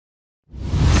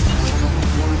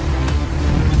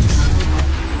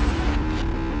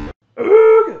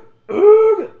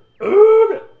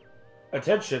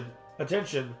attention,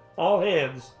 attention, all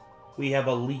hands, we have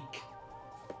a leak.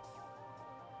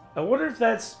 I wonder if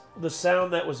that's the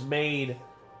sound that was made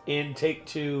in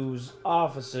Take-Two's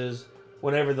offices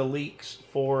whenever the leaks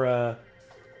for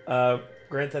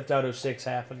Grand Theft Auto 6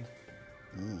 happened.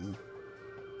 Mm-hmm.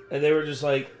 And they were just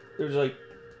like,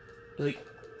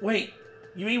 wait,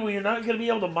 you mean you're not going to be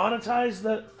able to monetize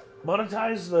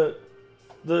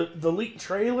the leaked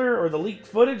trailer or the leaked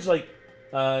footage? Like,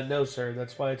 no, sir,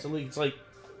 that's why it's a leak. It's like,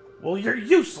 well, you're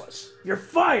useless. You're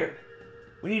fired.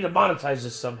 We need to monetize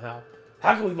this somehow.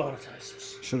 How can we monetize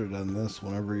this? Should have done this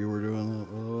whenever you were doing that,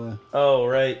 by the way. Oh,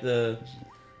 right,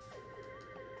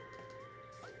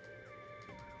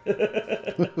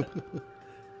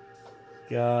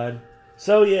 God.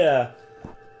 So, yeah.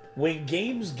 When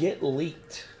games get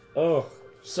leaked. Oh.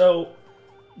 So,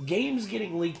 games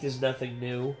getting leaked is nothing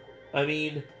new. I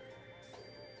mean,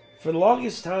 for the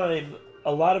longest time,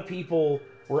 a lot of people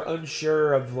were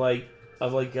unsure of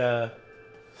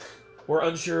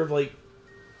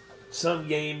some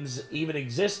games even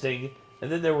existing,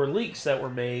 and then there were leaks that were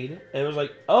made, and it was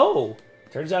like, oh,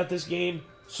 turns out this game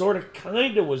sort of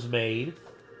kind of was made,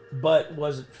 but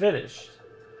wasn't finished.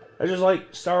 It's just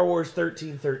like Star Wars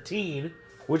 1313,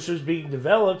 which was being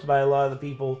developed by a lot of the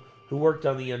people who worked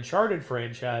on the Uncharted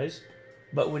franchise,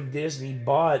 but when Disney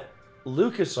bought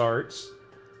LucasArts,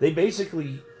 they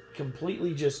basically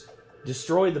completely just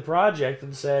destroyed the project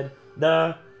and said,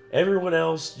 nah, everyone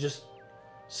else just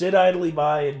sit idly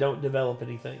by and don't develop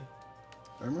anything.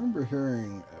 I remember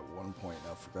hearing at one point,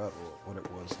 I forgot what it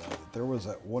was now, that there was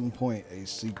at one point a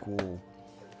sequel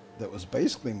that was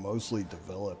basically mostly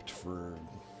developed for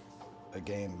a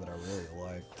game that I really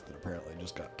liked that apparently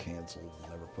just got canceled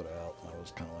and never put out, and I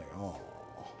was kind of like, oh,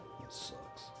 this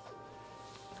sucks.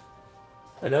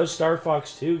 I know Star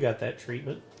Fox 2 got that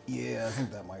treatment. Yeah, I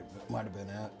think that might have been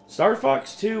it. Star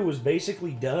Fox 2 was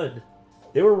basically done.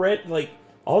 They were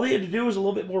all they had to do was a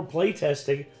little bit more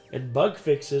playtesting and bug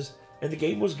fixes, and the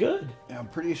game was good. Yeah, I'm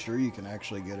pretty sure you can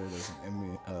actually get it as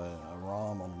a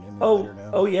ROM on an emulator now.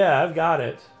 Oh yeah, I've got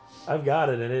it,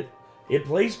 and it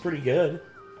plays pretty good.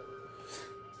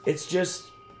 It's just,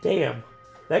 damn,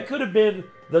 that could have been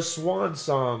the swan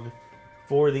song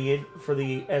for the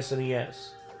SNES.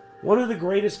 One of the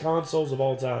greatest consoles of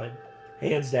all time,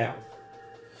 hands down.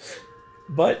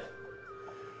 But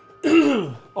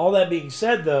all that being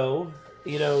said, though,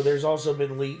 you know, there's also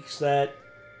been leaks that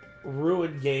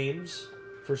ruined games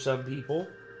for some people.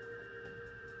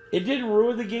 It didn't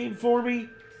ruin the game for me,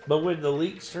 but when the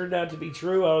leaks turned out to be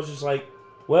true, I was just like,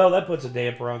 well, that puts a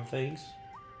damper on things.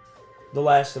 The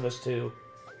Last of Us 2.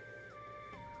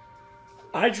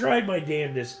 I tried my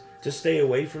damnedest to stay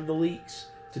away from the leaks,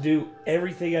 to do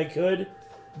everything I could,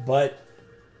 but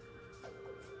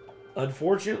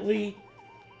unfortunately,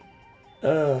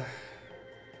 it's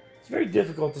very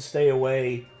difficult to stay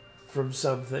away from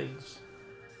some things.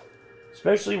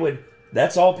 Especially when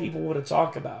that's all people want to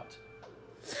talk about.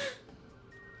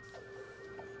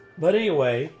 But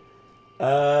anyway,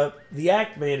 the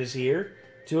Act Man is here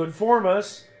to inform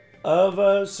us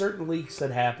of certain leaks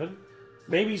that happen.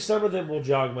 Maybe some of them will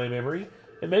jog my memory,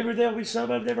 and maybe there'll be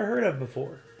some I've never heard of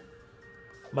before.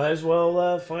 Might as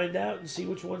well find out and see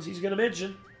which ones he's going to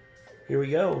mention. Here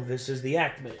we go. This is the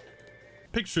Act Man.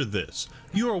 Picture this.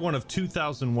 You are one of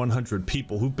 2,100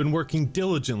 people who've been working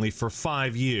diligently for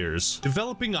 5 years,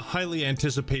 developing a highly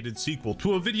anticipated sequel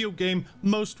to a video game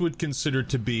most would consider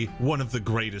to be one of the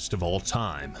greatest of all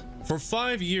time. For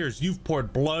 5 years, you've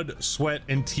poured blood, sweat,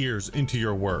 and tears into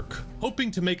your work, hoping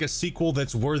to make a sequel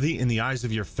that's worthy in the eyes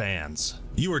of your fans.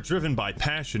 You are driven by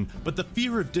passion, but the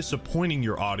fear of disappointing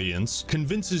your audience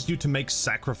convinces you to make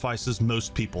sacrifices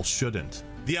most people shouldn't.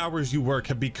 The hours you work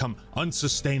have become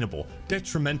unsustainable,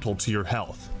 detrimental to your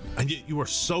health. And yet you are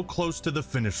so close to the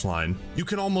finish line, you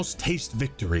can almost taste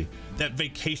victory, that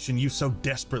vacation you so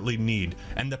desperately need,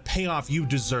 and the payoff you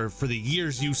deserve for the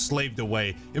years you slaved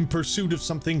away in pursuit of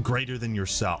something greater than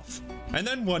yourself. And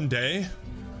then one day,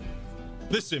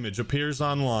 this image appears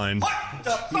online. What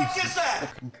the fuck is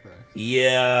that?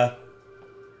 Yeah.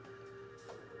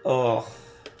 Oh.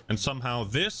 And somehow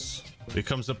this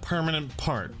becomes a permanent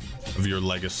part of your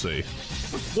legacy.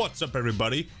 What's up,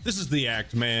 everybody? This is the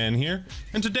Act Man here,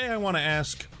 and today I want to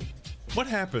ask, what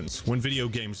happens when video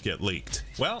games get leaked?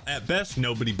 Well, at best,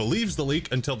 nobody believes the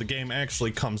leak until the game actually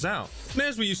comes out. And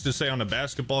as we used to say on a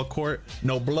basketball court,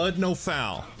 no blood, no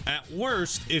foul. At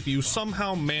worst, if you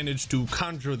somehow manage to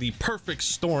conjure the perfect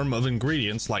storm of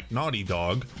ingredients like Naughty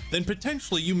Dog, then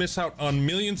potentially you miss out on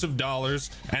millions of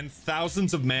dollars and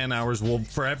thousands of man-hours will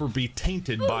forever be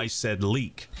tainted by said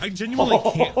leak. I genuinely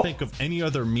can't think of any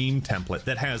other meme template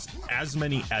that has as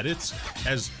many edits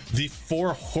as the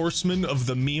 4 horsemen of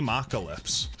the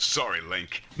meme-apocalypse. Sorry,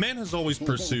 Link. Man has always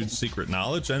pursued secret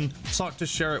knowledge and sought to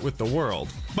share it with the world.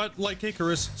 But like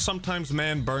Icarus, sometimes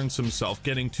man burns himself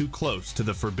getting too close to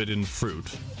the forbidden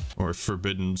fruit. Or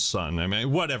forbidden sun. I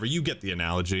mean, whatever, you get the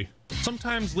analogy.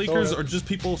 Sometimes leakers are just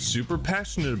people super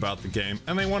passionate about the game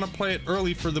and they want to play it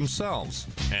early for themselves.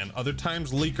 And other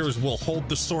times leakers will hold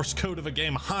the source code of a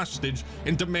game hostage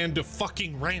and demand a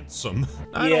fucking ransom.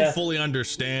 I don't fully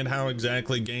understand how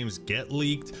exactly games get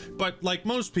leaked, but like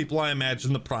most people, I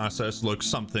imagine the process looks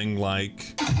something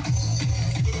like...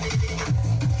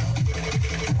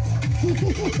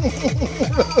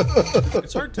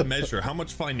 It's hard to measure how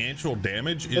much financial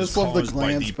damage is caused by the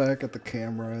glance back at the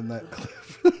camera in that clip.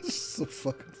 It's so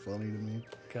fucking funny to me.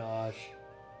 Gosh.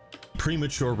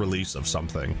 Premature release of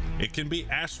something. It can be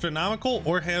astronomical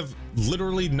or have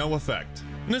literally no effect.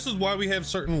 And this is why we have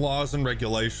certain laws and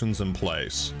regulations in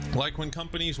place. Like when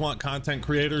companies want content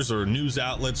creators or news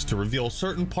outlets to reveal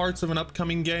certain parts of an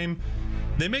upcoming game,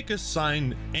 they make us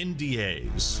sign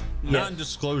NDAs,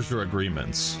 non-disclosure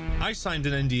agreements. I signed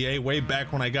an NDA way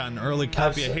back when I got an early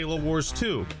copy of Halo Wars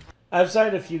 2. I've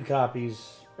signed a few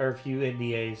copies, or a few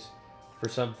NDAs for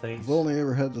some things. I've only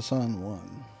ever had to sign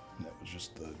one. That was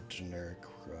just the generic,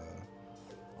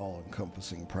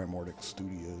 all-encompassing Primordic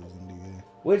Studios NDA.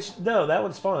 Which, no, that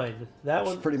one's fine. That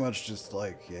one pretty much just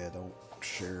like, yeah, don't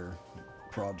share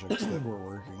projects that we're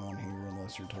working on here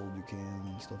unless you're told you can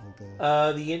and stuff like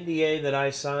that. The NDA that I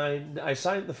signed,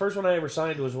 the first one I ever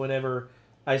signed was whenever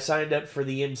I signed up for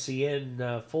the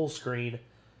MCN full screen,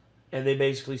 and they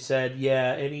basically said,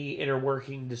 yeah, any inner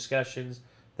working discussions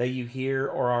that you hear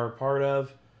or are a part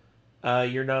of,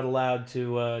 you're not allowed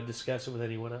to discuss it with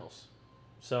anyone else.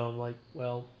 So I'm like,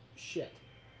 well, shit.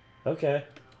 Okay.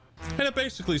 And it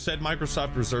basically said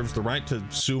Microsoft reserves the right to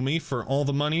sue me for all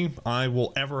the money I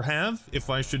will ever have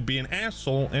if I should be an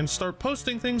asshole and start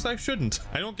posting things I shouldn't.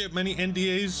 I don't get many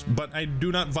NDAs, but I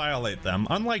do not violate them.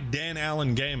 Unlike Dan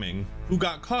Allen Gaming, who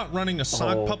got caught running a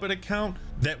sock puppet account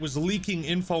that was leaking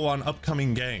info on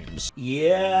upcoming games.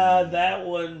 Yeah, that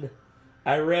one.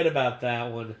 I read about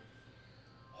that one.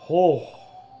 Oh.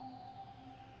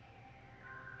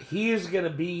 He is going to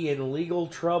be in legal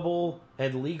trouble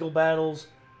and legal battles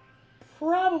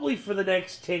probably for the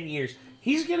next 10 years.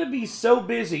 He's going to be so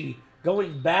busy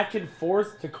going back and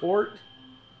forth to court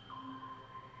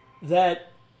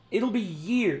that it'll be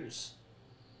years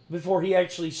before he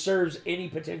actually serves any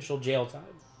potential jail time.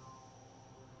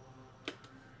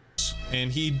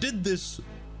 And he did this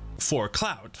for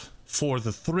clout, for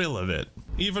the thrill of it.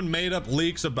 Even made up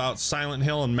leaks about Silent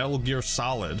Hill and Metal Gear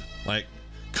Solid. Like,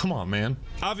 come on, man.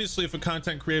 Obviously, if a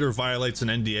content creator violates an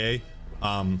NDA,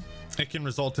 it can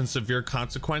result in severe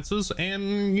consequences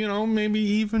and, you know, maybe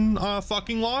even a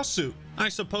fucking lawsuit. I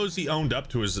suppose he owned up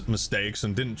to his mistakes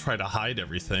and didn't try to hide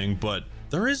everything, but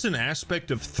there is an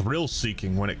aspect of thrill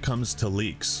seeking when it comes to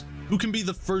leaks. Who can be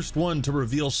the first one to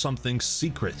reveal something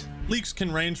secret? Leaks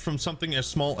can range from something as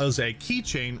small as a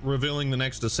keychain revealing the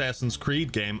next Assassin's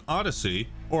Creed game, Odyssey,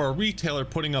 or a retailer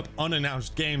putting up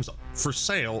unannounced games for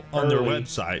sale on their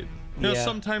website. Now,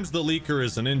 sometimes the leaker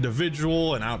is an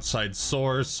individual, an outside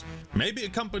source. Maybe a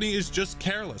company is just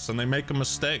careless and they make a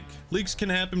mistake. Leaks can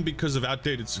happen because of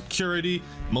outdated security,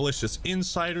 malicious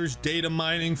insiders, data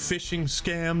mining, phishing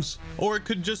scams, or it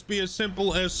could just be as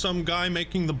simple as some guy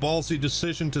making the ballsy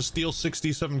decision to steal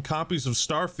 67 copies of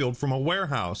Starfield from a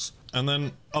warehouse and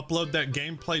then upload that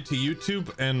gameplay to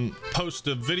YouTube and post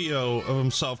a video of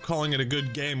himself calling it a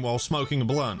good game while smoking a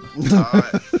blunt.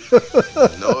 Alright.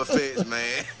 No offense,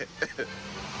 man.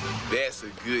 That's a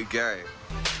good game.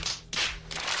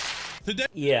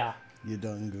 Yeah. You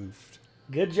done goofed.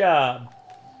 Good job.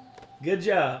 Good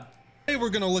job. Today we're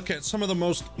going to look at some of the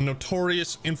most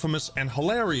notorious, infamous, and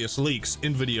hilarious leaks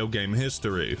in video game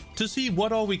history to see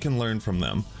what all we can learn from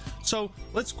them. So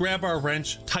let's grab our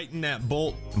wrench, tighten that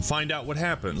bolt, and find out what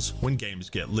happens when games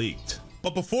get leaked.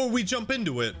 But before we jump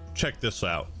into it, check this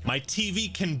out. My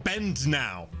TV can bend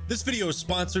now. This video is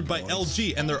sponsored by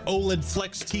LG and their OLED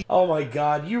Flex TV. Oh my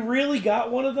god, you really got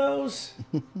one of those?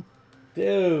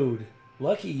 Dude,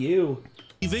 lucky you.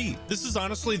 TV. This is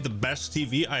honestly the best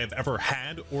TV I have ever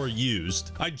had or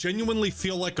used. I genuinely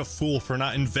feel like a fool for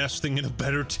not investing in a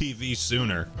better TV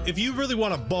sooner. If you really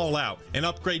want to ball out and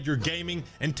upgrade your gaming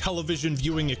and television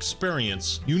viewing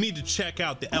experience, you need to check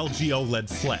out the LG OLED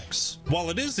Flex. While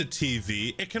it is a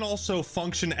TV, it can also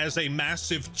function as a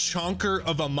massive chonker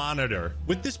of a monitor.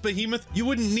 With this behemoth, you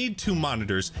wouldn't need two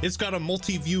monitors. It's got a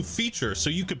multi-view feature, so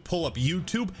you could pull up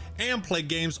YouTube and play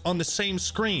games on the same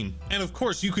screen. And of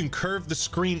course, you can curve the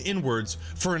screen inwards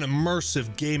for an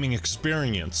immersive gaming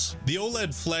experience. The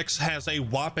OLED Flex has a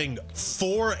whopping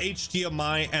 4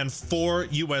 HDMI and 4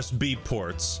 USB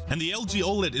ports. And the LG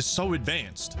OLED is so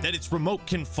advanced that its remote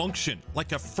can function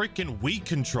like a freaking Wii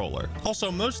controller. Also,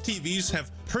 most TVs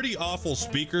have pretty awful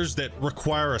speakers that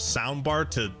require a soundbar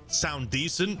to sound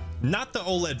decent. Not the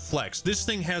OLED Flex. This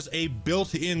thing has a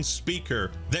built-in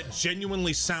speaker that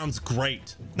genuinely sounds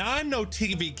great. Now, I'm no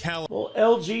TV caliber. Well,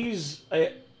 LG's,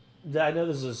 I know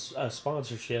this is a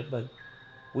sponsorship, but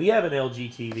we have an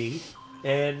LG TV,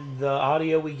 and the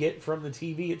audio we get from the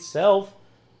TV itself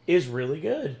is really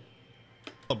good.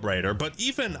 But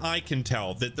even I can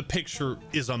tell that the picture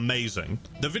is amazing.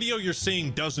 The video you're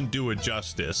seeing doesn't do it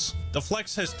justice. The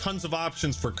Flex has tons of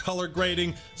options for color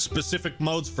grading, specific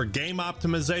modes for game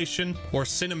optimization, or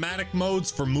cinematic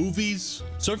modes for movies.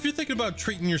 So if you're thinking about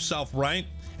treating yourself right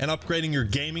and upgrading your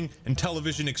gaming and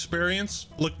television experience,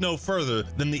 look no further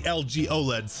than the LG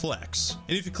OLED Flex.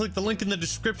 And if you click the link in the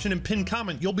description and pinned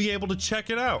comment, you'll be able to check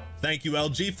it out. Thank you,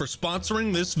 LG, for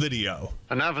sponsoring this video.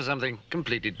 And now for something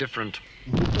completely different.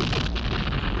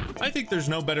 I think there's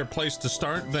no better place to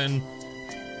start than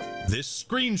this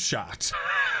screenshot.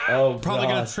 Oh, Probably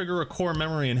God. gonna trigger a core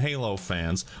memory in Halo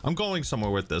fans. I'm going somewhere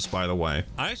with this, by the way.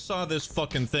 I saw this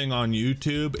fucking thing on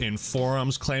YouTube in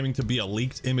forums claiming to be a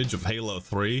leaked image of Halo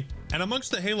 3. And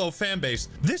amongst the Halo fanbase,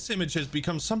 this image has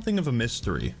become something of a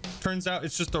mystery. Turns out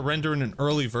it's just a render in an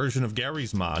early version of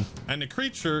Gary's mod. And the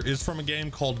creature is from a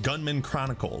game called Gunman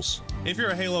Chronicles. If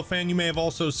you're a Halo fan, you may have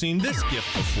also seen this GIF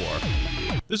before.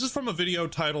 This is from a video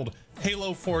titled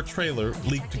Halo 4 Trailer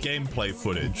Leaked Gameplay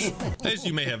Footage. As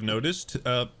you may have noticed,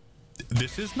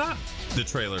 this is not the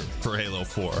trailer for Halo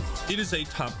 4. It is a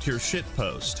top-tier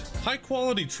shitpost.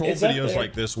 High-quality troll videos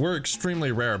like this were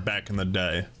extremely rare back in the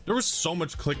day. There was so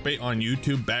much clickbait on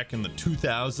YouTube back in the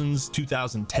 2000s,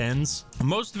 2010s.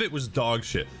 Most of it was dog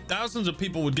shit. Thousands of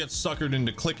people would get suckered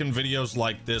into clicking videos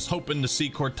like this, hoping to see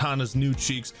Cortana's new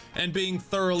cheeks, and being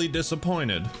thoroughly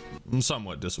disappointed.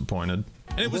 Somewhat disappointed.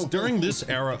 And it was during this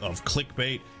era of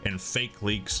clickbait and fake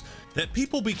leaks that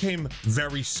people became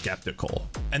very skeptical.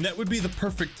 And that would be the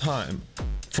perfect time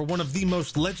for one of the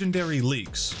most legendary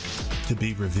leaks to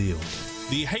be revealed.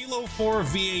 The Halo 4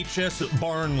 VHS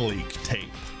barn leak tape.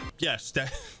 Yes,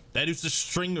 that is a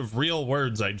string of real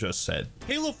words I just said.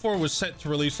 Halo 4 was set to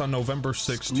release on November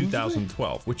 6,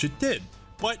 2012, which it did.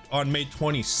 But on May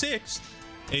 26th,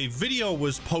 a video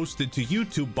was posted to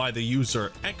YouTube by the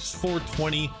user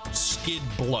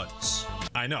X420SkidBlutz.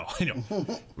 I know.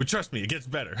 But trust me, it gets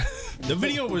better. The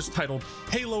video was titled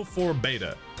Halo 4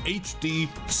 Beta HD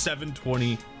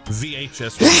 720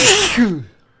 VHS.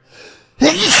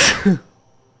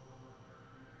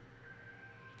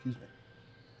 Excuse me.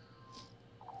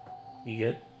 You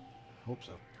good? Hope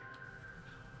so.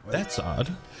 Wait. That's odd.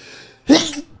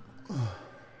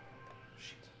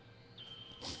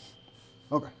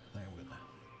 Okay, I think I'm good now.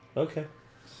 Okay.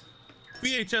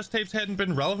 VHS tapes hadn't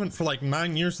been relevant for like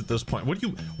 9 years at this point. What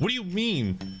do you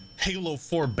mean Halo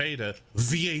 4 Beta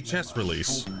VHS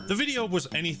release? The video was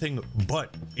anything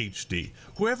but HD.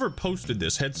 Whoever posted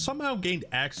this had somehow gained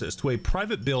access to a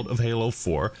private build of Halo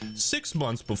 4 6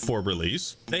 months before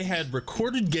release. They had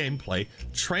recorded gameplay,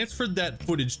 transferred that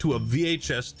footage to a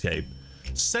VHS tape,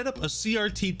 set up a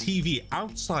CRT TV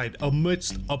outside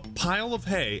amidst a pile of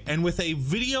hay, and with a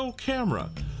video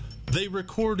camera, they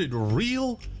recorded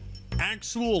real,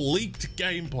 actual leaked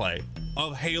gameplay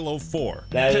of Halo 4.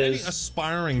 To any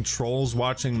aspiring trolls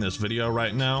watching this video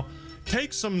right now,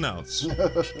 take some notes.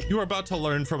 You are about to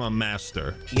learn from a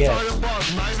master. Yes.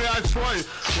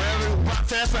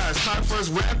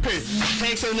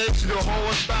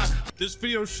 This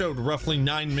video showed roughly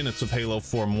 9 minutes of Halo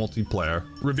 4 multiplayer,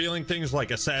 revealing things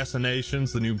like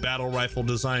assassinations, the new battle rifle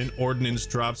design, ordnance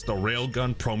drops, the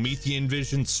railgun, Promethean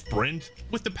vision, sprint.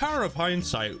 With the power of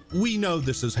hindsight, we know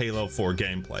this is Halo 4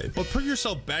 gameplay, but put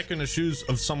yourself back in the shoes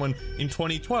of someone in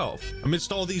 2012.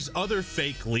 Amidst all these other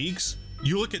fake leaks,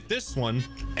 you look at this one,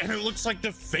 and it looks like the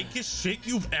fakest shit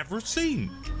you've ever seen.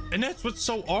 And that's what's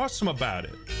so awesome about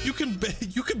it. You can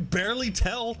barely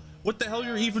tell what the hell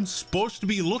you're even supposed to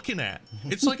be looking at.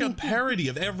 It's like a parody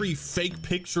of every fake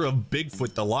picture of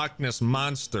Bigfoot, the Loch Ness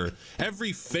Monster,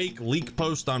 every fake leak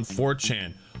post on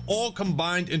 4chan, all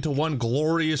combined into one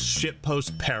glorious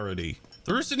shitpost parody.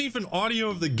 There isn't even audio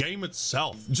of the game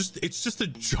itself. It's just a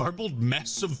jarbled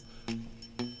mess of...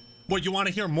 What, you want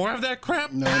to hear more of that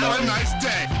crap? No, Have a nice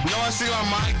day. You want to see on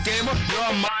my gamer? You're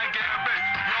a my gamer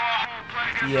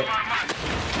bitch. You're a whole player.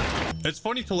 It's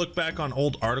funny to look back on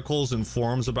old articles and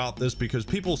forums about this because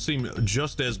people seem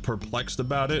just as perplexed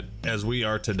about it as we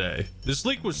are today. This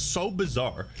leak was so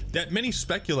bizarre that many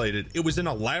speculated it was an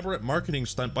elaborate marketing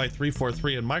stunt by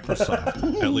 343 and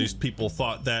Microsoft. At least people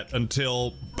thought that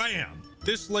until BAM!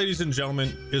 This, ladies and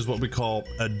gentlemen, is what we call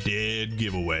a dead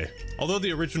giveaway. Although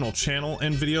the original channel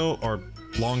and video are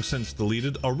long since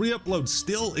deleted, a re-upload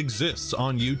still exists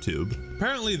on YouTube.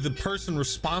 Apparently, the person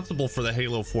responsible for the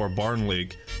Halo 4 barn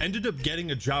leak ended up getting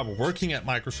a job working at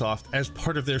Microsoft as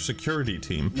part of their security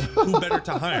team. Who better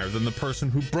to hire than the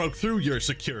person who broke through your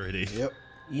security? Yep.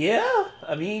 Yeah,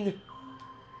 I mean,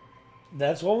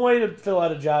 that's one way to fill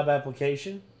out a job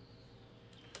application.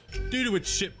 Due to its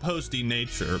shitposty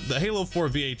nature, the Halo 4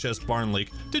 VHS barn leak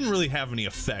didn't really have any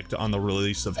effect on the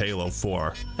release of Halo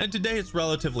 4, and today it's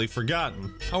relatively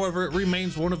forgotten. However, it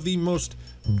remains one of the most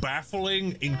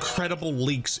baffling, incredible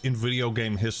leaks in video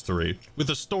game history, with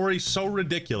a story so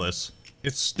ridiculous,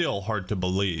 it's still hard to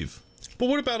believe. But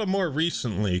what about a more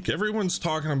recent leak? Everyone's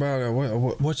talking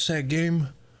about, what's that game?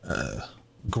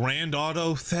 Grand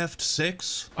Auto Theft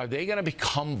 6? Are they going to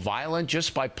become violent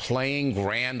just by playing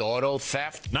Grand Auto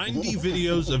Theft? 90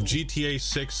 videos of GTA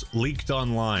 6 leaked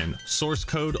online. Source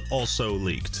code also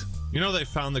leaked. You know, they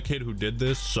found the kid who did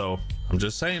this, so I'm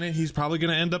just saying it, he's probably going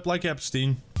to end up like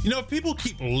Epstein. You know, if people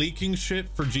keep leaking shit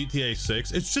for GTA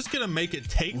 6, it's just going to make it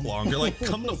take longer. Like,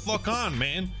 come the fuck on,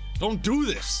 man. Don't do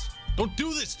this. Don't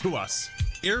do this to us.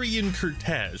 Arian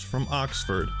Kurtaj from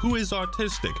Oxford, who is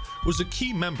autistic, was a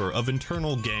key member of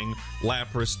internal gang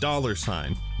Lapras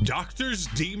 $. Doctors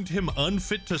deemed him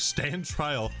unfit to stand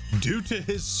trial due to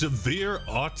his severe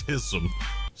autism.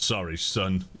 Sorry,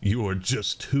 son, you are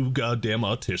just too goddamn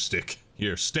autistic.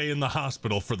 Here, stay in the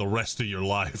hospital for the rest of your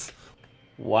life.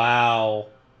 Wow.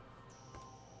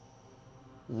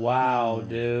 Wow,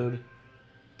 dude.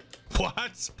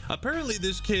 What? Apparently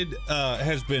this kid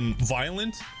has been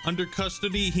violent under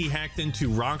custody. He hacked into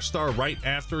Rockstar right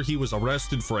after he was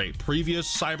arrested for a previous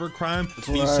cybercrime.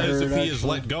 He says if he is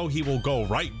let go, he will go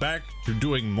right back to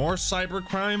doing more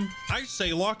cybercrime. I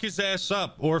say lock his ass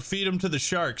up or feed him to the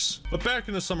sharks. But back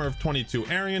in the summer of 22,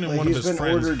 Arian and one of his friends... He's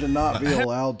been ordered to not be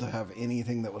allowed to have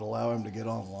anything that would allow him to get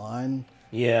online.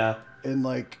 Yeah. And,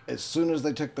 like, as soon as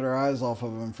they took their eyes off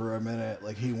of him for a minute,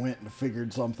 like, he went and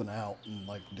figured something out and,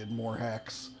 like, did more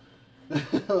hacks.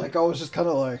 Like, I was just kind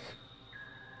of like,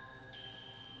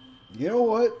 you know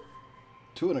what?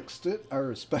 To an extent, I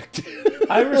respect it.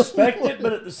 I respect it,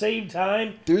 but at the same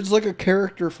time... Dude's like a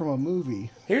character from a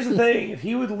movie. Here's the thing. If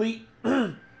he would leak...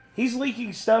 he's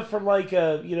leaking stuff from, like,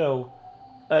 a, you know,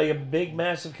 a big,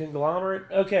 massive conglomerate.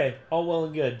 Okay, all well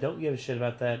and good. Don't give a shit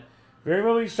about that. Very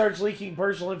moment he starts leaking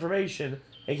personal information,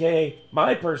 aka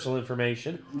my personal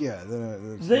information. Yeah,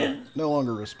 then no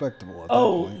longer respectable at that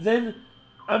point. Then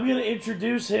I'm going to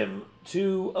introduce him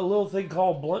to a little thing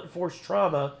called blunt force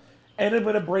trauma, and I'm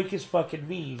going to break his fucking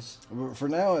knees. But for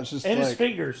now, it's just and like, his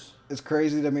fingers. It's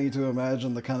crazy to me to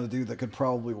imagine the kind of dude that could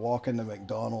probably walk into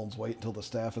McDonald's, wait until the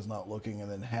staff is not looking,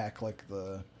 and then hack like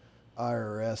the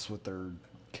IRS with their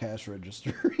cash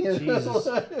register. Jesus.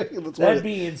 That'd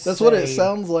be insane. That's what it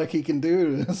sounds like he can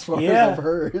do, as far as I've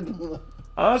heard.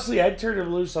 Honestly, I'd turn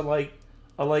him loose on like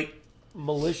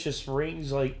malicious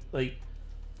rings, like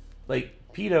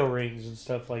pedo rings and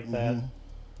stuff like that.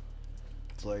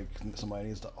 It's like somebody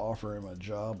needs to offer him a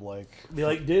job, like be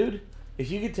like, dude, if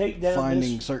you could take down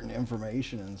finding certain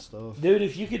information and stuff. Dude,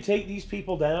 if you could take these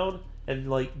people down and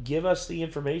like give us the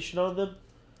information on them,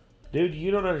 dude,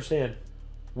 you don't understand.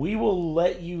 We will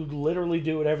let you literally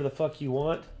do whatever the fuck you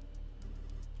want,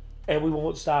 and we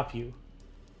won't stop you.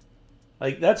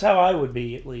 Like, that's how I would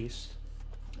be, at least.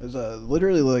 It's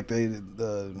literally like I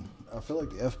feel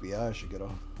like the FBI should get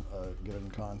in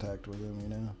contact with him, you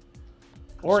know?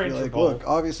 Or Interpol. like, look,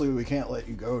 obviously we can't let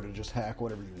you go to just hack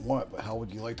whatever you want, but how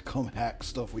would you like to come hack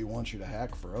stuff we want you to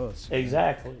hack for us?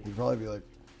 Exactly. You'd probably be like,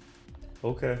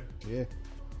 okay. Yeah.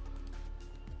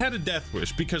 had a death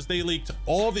wish because they leaked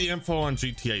all the info on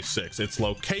GTA 6, its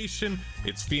location,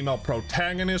 its female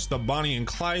protagonist, the Bonnie and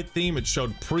Clyde theme. It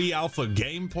showed pre-alpha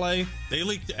gameplay. They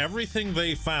leaked everything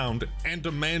they found and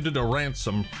demanded a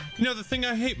ransom. You know, the thing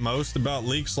I hate most about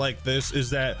leaks like this is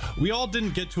that we all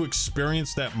didn't get to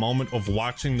experience that moment of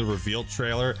watching the reveal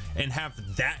trailer and have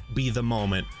that be the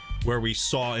moment where we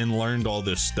saw and learned all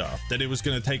this stuff, that it was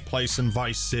going to take place in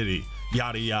Vice City,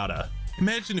 yada yada.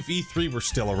 Imagine if E3 were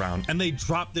still around and they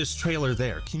dropped this trailer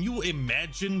there. Can you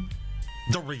imagine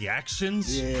the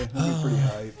reactions? Yeah, that'd be pretty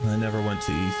hype. I never went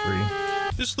to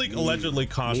E3. This leak allegedly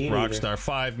cost Rockstar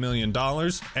 $5 million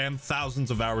and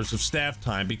thousands of hours of staff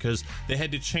time because they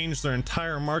had to change their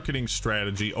entire marketing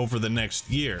strategy over the next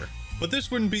year. But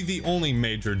this wouldn't be the only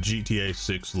major GTA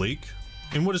 6 leak.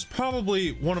 In what is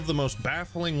probably one of the most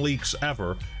baffling leaks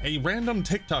ever, a random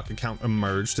TikTok account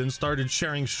emerged and started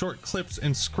sharing short clips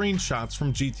and screenshots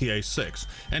from GTA 6.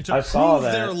 And to prove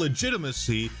their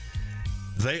legitimacy,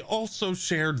 they also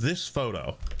shared this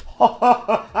photo.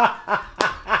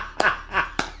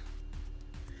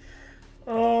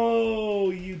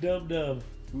 Oh, you dum-dum.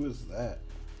 Who is that?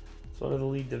 It's one of the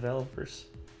lead developers.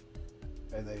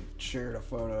 And they shared a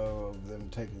photo of them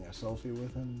taking a selfie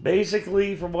with him?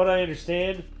 Basically, from what I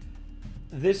understand,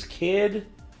 this kid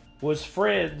was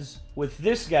friends with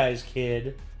this guy's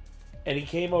kid, and he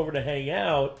came over to hang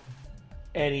out,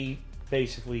 and he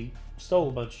basically stole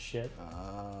a bunch of shit.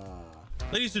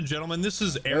 Ladies and gentlemen, this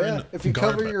is Aaron. Yeah, if you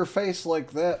cover your face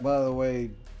like that, by the way,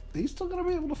 he's still going to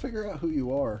be able to figure out who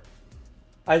you are.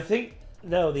 I think,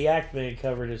 no, the act man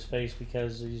covered his face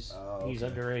because he's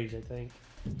underage, I think.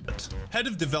 Head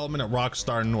of development at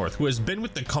Rockstar North, who has been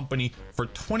with the company for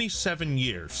 27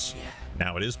 years.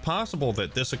 Now, it is possible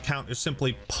that this account is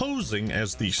simply posing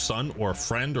as the son or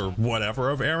friend or whatever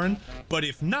of Aaron, but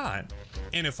if not,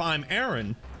 and if I'm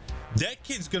Aaron, that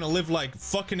kid's gonna live like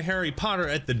fucking Harry Potter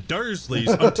at the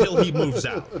Dursleys until he moves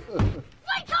out. Wake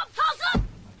up, cousin!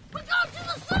 We're going to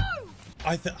the zoo!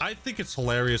 I think it's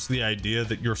hilarious, the idea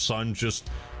that your son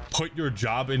just put your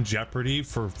job in jeopardy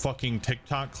for fucking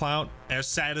TikTok clout. As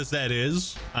sad as that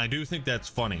is, I do think that's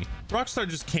funny. Rockstar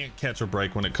just can't catch a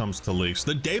break when it comes to leaks.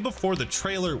 The day before the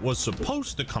trailer was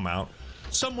supposed to come out,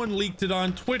 someone leaked it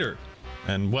on Twitter.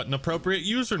 And what an appropriate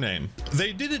username.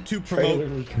 They did it to promote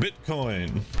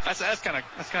Bitcoin. That's kind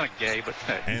of gay, but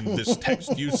hey. And this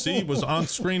text you see was on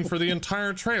screen for the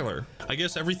entire trailer. I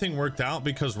guess everything worked out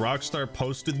because Rockstar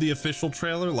posted the official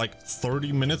trailer like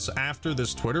 30 minutes after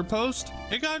this Twitter post.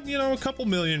 It got, you know, a couple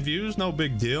million views, no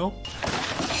big deal.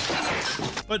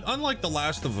 But unlike The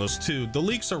Last of Us 2, the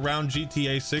leaks around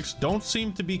GTA 6 don't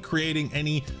seem to be creating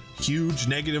any huge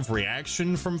negative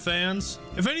reaction from fans.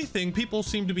 If anything, people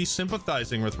seem to be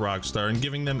sympathizing with Rockstar and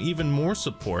giving them even more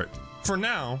support. For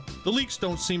now, the leaks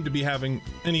don't seem to be having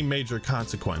any major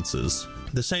consequences.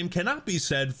 The same cannot be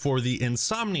said for the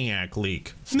Insomniac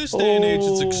leak. In this day and age,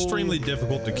 it's extremely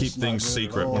difficult to keep things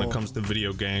secret when it comes to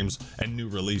video games and new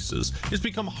releases. It's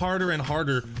become harder and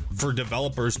harder for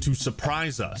developers to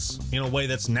surprise us in a way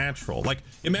that's natural. Like,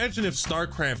 imagine if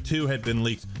StarCraft 2 had been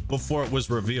leaked before it was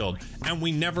revealed, and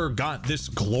we never got this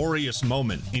glorious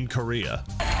moment in Korea.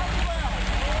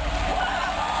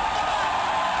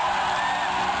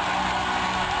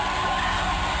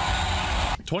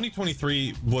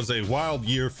 2023 was a wild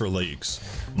year for leaks.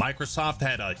 Microsoft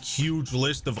had a huge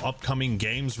list of upcoming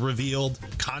games revealed,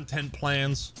 content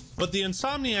plans, but the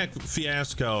Insomniac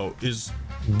fiasco is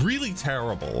really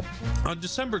terrible. On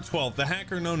December 12th, the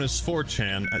hacker known as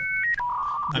 4chan,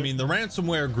 the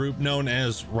ransomware group known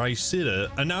as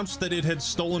Ricida, announced that it had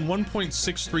stolen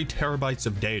 1.63 terabytes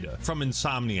of data from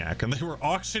Insomniac, and they were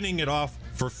auctioning it off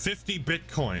for 50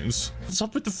 bitcoins. What's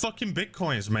up with the fucking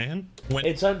bitcoins, man?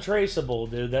 It's untraceable,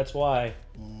 dude. That's why.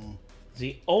 It's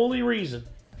the only reason.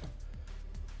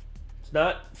 It's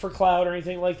not for cloud or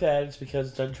anything like that. It's because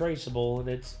it's untraceable and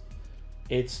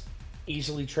it's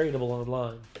easily tradable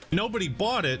online. Nobody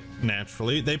bought it,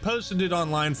 naturally. They posted it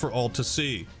online for all to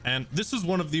see. And this is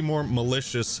one of the more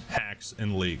malicious hacks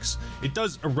and leaks. It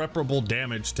does irreparable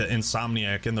damage to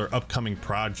Insomniac and their upcoming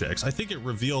projects. I think it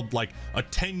revealed like a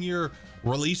 10-year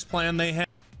release plan they had.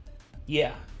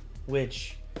 Yeah,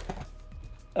 which,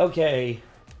 okay,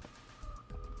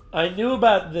 I knew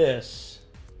about this.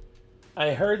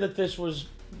 I heard that this was,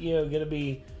 going to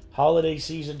be holiday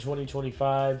season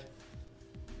 2025.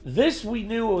 This we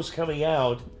knew it was coming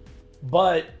out,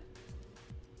 but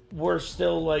we're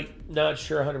still not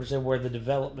sure 100% where the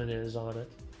development is on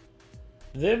it.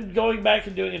 Them going back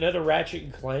and doing another Ratchet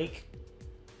and Clank,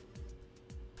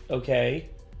 okay,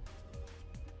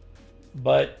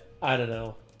 but I don't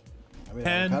know. I'm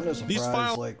kind of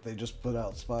surprised they just put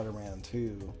out Spider-Man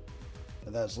 2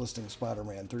 And that's listing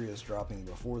Spider-Man 3 as dropping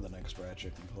before the next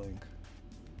Ratchet and Clank.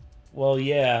 Well,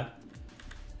 yeah.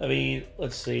 I mean,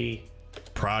 let's see.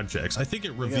 Projects. I think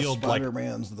it revealed like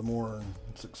Spider-Man's the more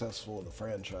successful of the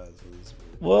franchises.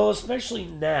 Well, especially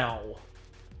now.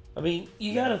 I mean,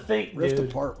 you gotta think, Rift dude.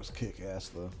 Apart was kick-ass,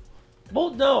 though.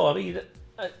 Well, no, I mean,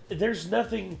 there's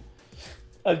nothing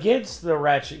against the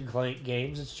Ratchet and Clank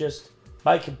games. It's just,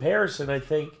 by comparison, I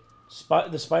think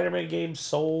the Spider-Man games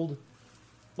sold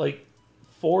like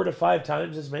 4 to 5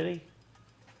 times as many.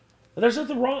 And there's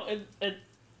nothing wrong, and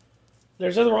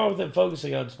there's nothing wrong with them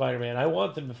focusing on Spider-Man. I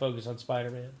want them to focus on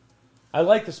Spider-Man. I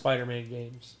like the Spider-Man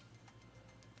games.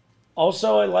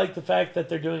 Also, I like the fact that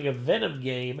they're doing a Venom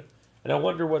game, and I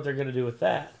wonder what they're going to do with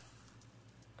that.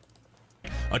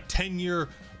 a 10-year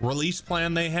release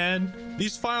plan they had.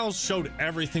 These files showed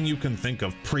everything you can think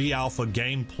of: pre-alpha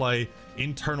gameplay,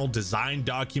 internal design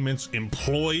documents,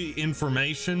 employee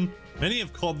information. Many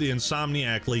have called the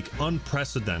Insomniac leak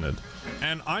unprecedented,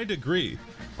 and I'd agree.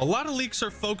 A lot of leaks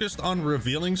are focused on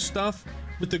revealing stuff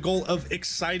with the goal of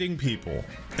exciting people.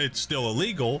 It's still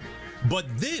illegal, but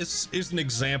this is an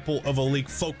example of a leak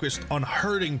focused on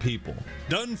hurting people.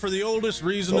 Done for the oldest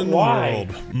reason in the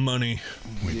world: money.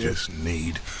 We just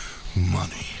need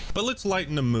money. But let's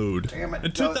lighten the mood. Damn it,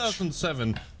 in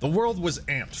 2007, the world was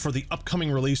amped for the upcoming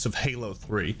release of Halo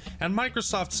 3, and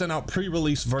Microsoft sent out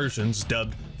pre-release versions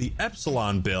dubbed the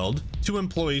Epsilon build to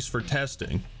employees for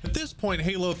testing. At this point,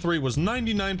 Halo 3 was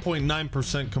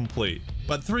 99.9% complete,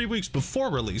 but 3 weeks before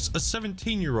release, a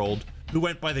 17-year-old who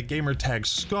went by the gamertag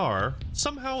Scar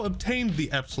somehow obtained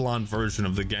the Epsilon version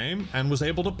of the game and was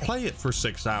able to play it for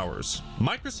 6 hours.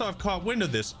 Microsoft caught wind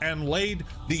of this and laid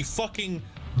the fucking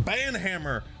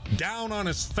banhammer down on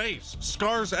his face.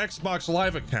 Scar's Xbox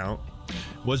Live account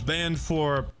was banned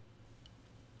for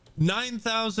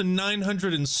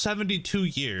 9,972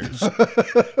 years.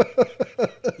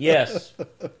 Yes.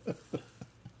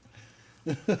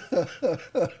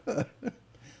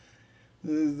 They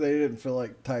didn't feel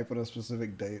like typing a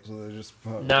specific date, so they just...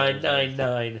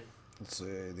 999. Let's see,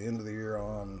 the end of the year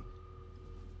on...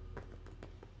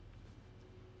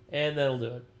 And that'll do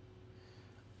it.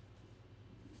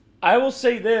 I will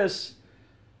say this.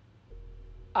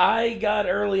 I got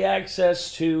early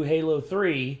access to Halo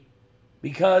 3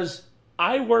 because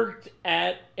I worked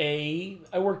at a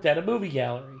movie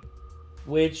gallery,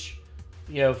 which,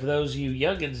 you know, for those of you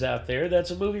youngins out there, that's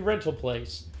a movie rental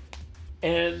place.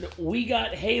 And we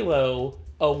got Halo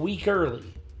a week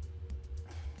early.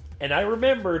 And I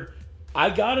remembered I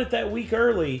got it that week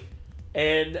early,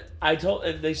 and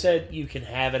they said, you can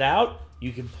have it out,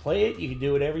 you can play it, you can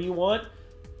do whatever you want.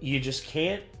 You just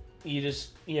can't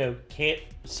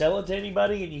sell it to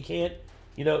anybody, and you can't,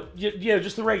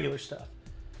 just the regular stuff.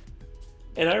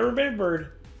 And I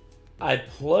remembered I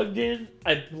plugged in,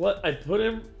 I put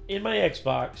him in my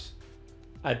Xbox,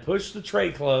 I pushed the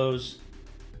tray close,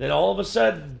 then all of a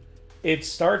sudden it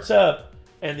starts up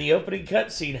and the opening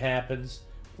cutscene happens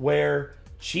where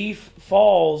Chief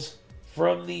falls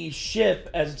from the ship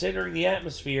as it's entering the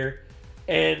atmosphere,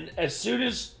 and as soon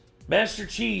as Master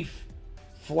Chief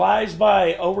flies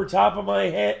by over top of my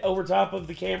head, over top of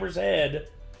the camera's head,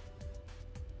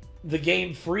 the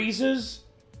game freezes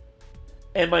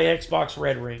and my Xbox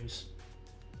red rings.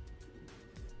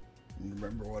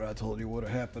 Remember what I told you would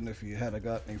have happened if you hadn't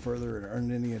got any further and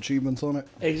earned any achievements on it?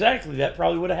 Exactly, that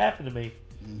probably would have happened to me.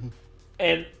 Mm-hmm.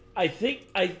 And I think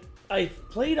I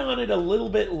played on it a little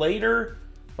bit later,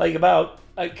 like about,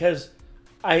 because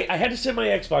I had to send my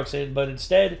Xbox in, but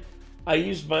instead I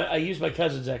used my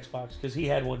cousin's Xbox because he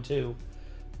had one too.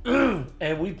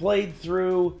 And we played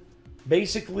through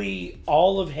basically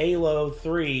all of Halo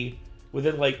 3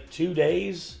 within like 2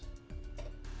 days.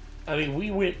 I mean,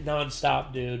 we went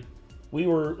nonstop, dude. We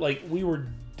were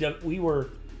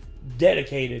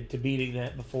dedicated to beating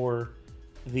that before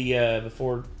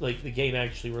the game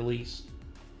actually released.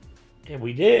 And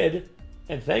we did,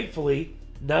 and thankfully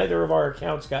neither of our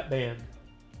accounts got banned.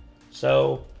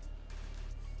 So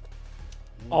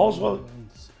all's well.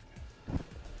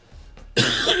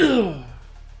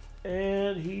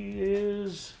 And he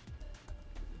is...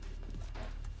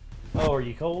 Oh, are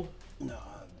you cold? No,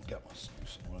 I got my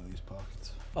snooze in one of these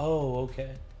pockets. Oh,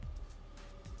 okay.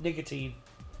 Nicotine.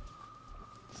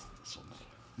 This one's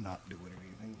not doing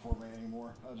anything for me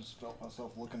anymore. I just felt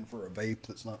myself looking for a vape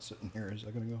that's not sitting here a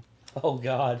second ago. Oh,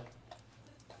 God.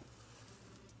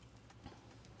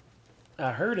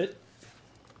 I heard it.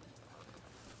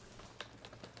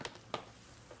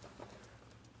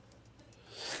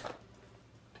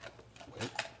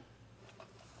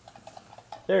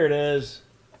 There it is.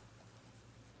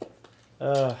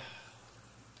 All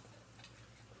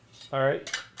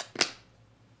right.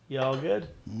 Y'all good?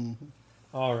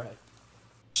 All right.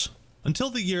 Until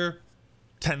the year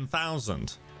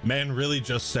 10,000, man really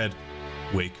just said,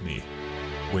 "Wake me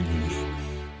when you need me."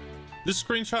 This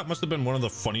screenshot must have been one of the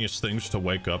funniest things to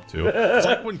wake up to. It's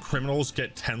like when criminals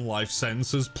get 10 life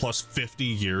sentences plus 50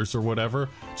 years or whatever.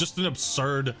 Just an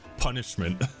absurd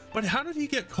punishment. But how did he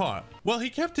get caught? Well, he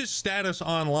kept his status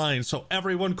online so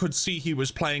everyone could see he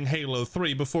was playing Halo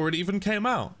 3 before it even came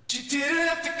out.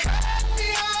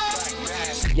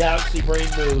 Galaxy brain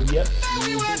move, yep.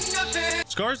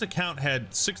 Scar's account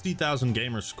had 60,000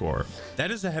 gamer score. That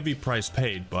is a heavy price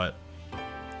paid, but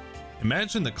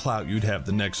imagine the clout you'd have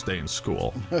the next day in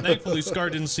school. Thankfully, Scar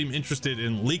didn't seem interested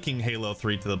in leaking Halo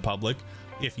 3 to the public.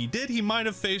 If he did, he might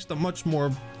have faced a much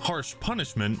more harsh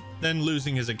punishment than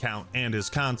losing his account and his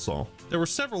console. There were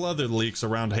several other leaks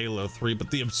around Halo 3,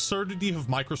 but the absurdity of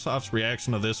Microsoft's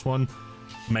reaction to this one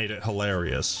made it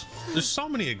hilarious. There's so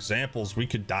many examples we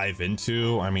could dive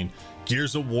into. I mean,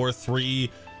 Gears of War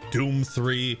 3, Doom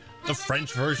 3, the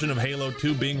French version of Halo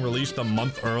 2 being released a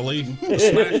month early, the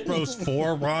Smash Bros.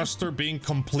 4 roster being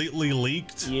completely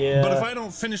leaked. Yeah. But if I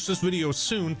don't finish this video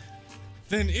soon,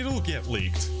 then it'll get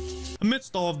leaked.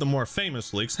 Amidst all of the more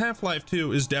famous leaks, Half-Life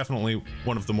 2 is definitely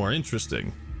one of the more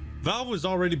interesting. Valve was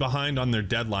already behind on their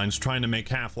deadlines trying to make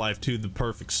Half-Life 2 the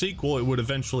perfect sequel it would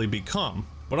eventually become.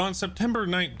 But on September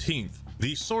 19th,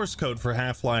 the source code for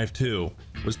Half-Life 2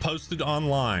 was posted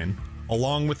online,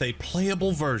 along with a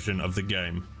playable version of the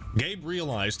game. Gabe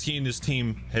realized he and his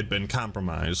team had been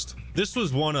compromised. This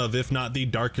was one of, if not the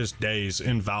darkest days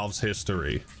in Valve's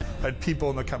history. I had people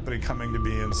in the company coming to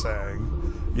me and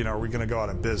saying, you know, are we going to go out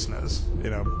of business?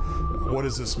 You know, what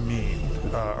does this mean?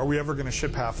 Are we ever going to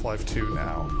ship Half-Life 2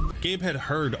 now? Gabe had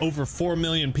heard over 4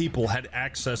 million people had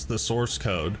accessed the source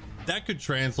code. That could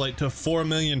translate to 4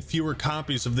 million fewer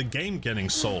copies of the game getting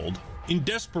sold. In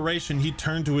desperation, he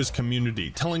turned to his community,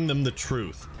 telling them the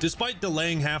truth. Despite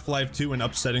delaying Half-Life 2 and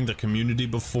upsetting the community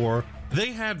before,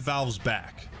 they had Valve's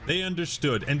back. They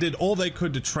understood and did all they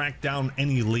could to track down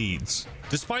any leads.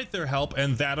 Despite their help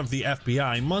and that of the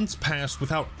FBI, months passed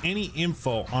without any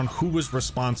info on who was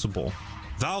responsible.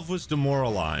 Valve was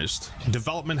demoralized.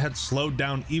 Development had slowed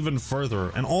down even further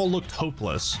and all looked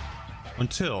hopeless.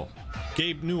 Until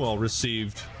Gabe Newell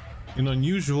received an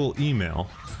unusual email.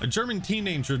 A German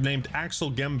teenager named Axel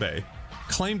Gembe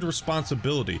claimed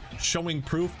responsibility, showing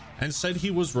proof, and said he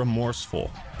was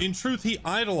remorseful. In truth, he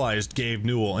idolized Gabe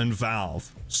Newell and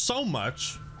Valve so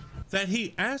much that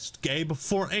he asked Gabe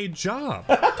for a job.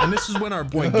 And this is when our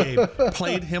boy Gabe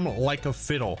played him like a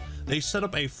fiddle. They set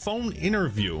up a phone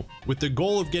interview with the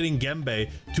goal of getting Gembe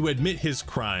to admit his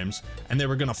crimes, and they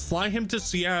were gonna fly him to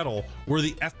Seattle where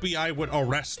the FBI would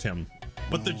arrest him.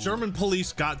 But the German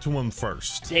police got to him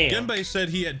first. Damn. Gembe said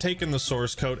he had taken the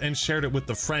source code and shared it with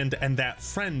the friend, and that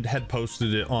friend had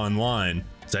posted it online.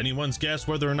 It's anyone's guess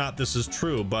whether or not this is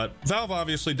true, but Valve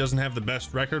obviously doesn't have the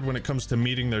best record when it comes to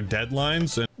meeting their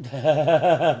deadlines.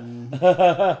 And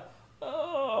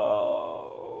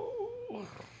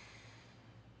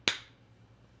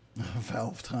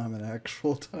Valve time and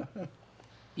actual time.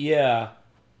 Yeah.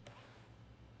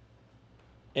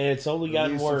 And it's only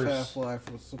gotten worse.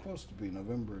 Half-Life was supposed to be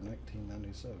November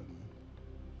 1997.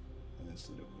 And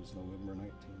instead it was November 19th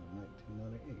of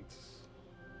 1998.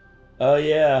 Oh,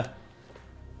 yeah.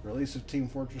 Release of Team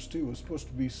Fortress 2 was supposed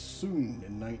to be soon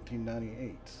in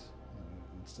 1998.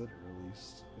 Instead it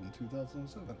released in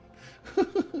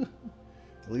 2007.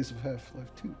 Release of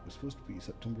Half-Life 2 was supposed to be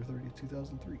September 30th,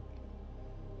 2003.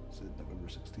 Said November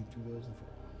 16th, 2004.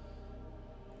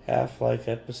 Half-Life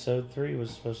Episode 3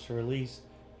 was supposed to release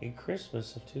in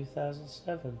Christmas of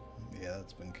 2007. Yeah,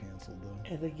 it's been canceled though.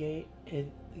 And the game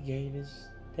is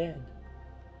dead.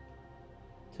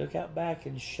 Took out back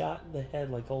and shot in the head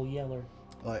like old Yeller.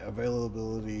 Like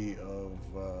availability of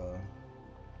a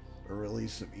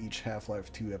release of each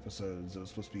Half-Life 2 episodes. It was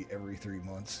supposed to be every 3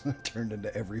 months. Turned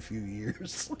into every few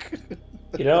years.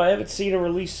 You know, I haven't seen a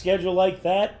release schedule like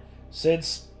that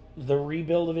since the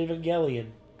rebuild of Evangelion.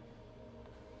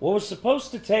 What was supposed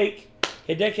to take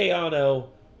Hideki Anno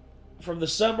from the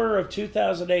summer of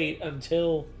 2008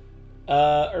 until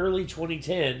early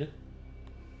 2010.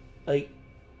 Like,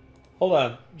 hold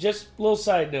on. Just a little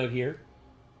side note here.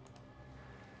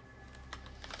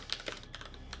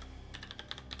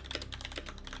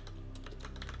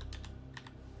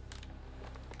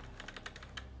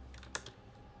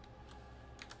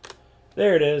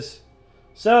 There it is.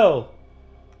 So,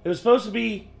 it was supposed to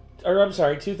be, or I'm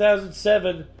sorry,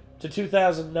 2007 to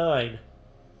 2009.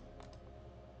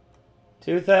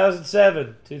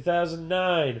 2007,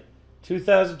 2009,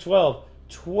 2012,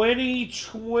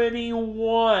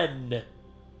 2021.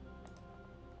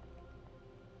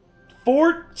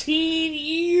 14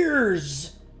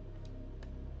 years!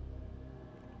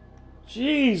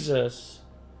 Jesus.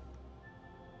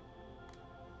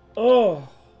 Oh.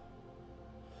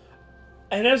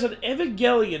 And as an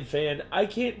Evangelion fan, I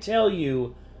can't tell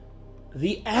you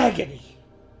the agony,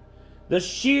 the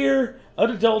sheer,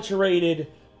 unadulterated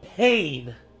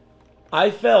pain I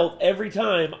felt every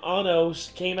time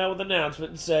Anoj came out with an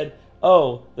announcement and said,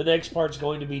 oh, the next part's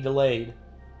going to be delayed.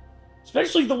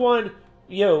 Especially the one,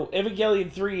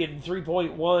 Evangelion 3 and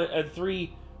 3.1,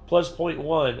 3 plus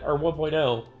 0.1, or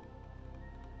 1.0.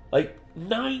 Like,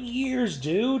 9 years,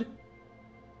 dude.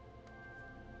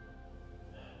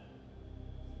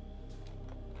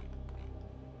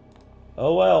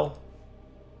 Oh well.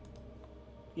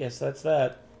 Yes, that's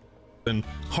that. And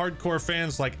hardcore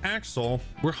fans like Axel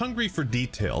were hungry for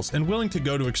details and willing to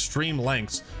go to extreme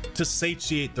lengths to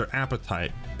satiate their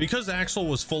appetite. Because Axel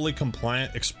was fully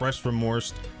compliant, expressed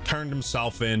remorse, turned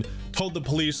himself in, told the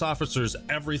police officers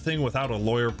everything without a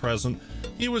lawyer present,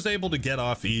 he was able to get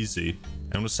off easy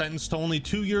and was sentenced to only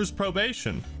 2 years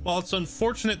probation. While it's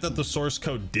unfortunate that the source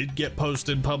code did get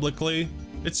posted publicly,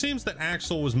 it seems that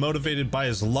Axel was motivated by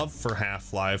his love for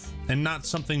Half-Life and not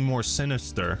something more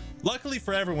sinister. Luckily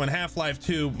for everyone, Half-Life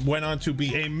 2 went on to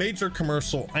be a major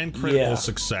commercial and critical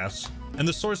success, and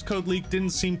the source code leak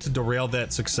didn't seem to derail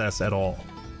that success at all.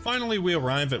 Finally, we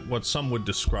arrive at what some would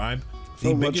describe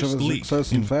the biggest leak. So much of a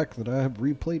success, in fact, that I have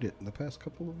replayed it in the past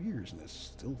couple of years, and it's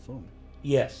still fun.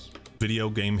 Yes. Video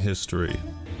game history.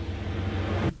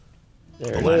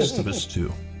 There The Last of Us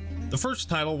 2. The first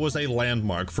title was a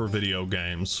landmark for video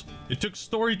games. It took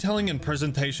storytelling and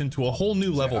presentation to a whole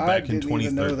new level back in 2013. I didn't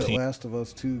even know that Last of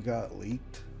Us 2 got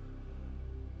leaked.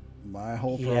 My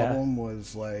whole problem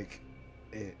was, like,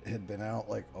 it had been out,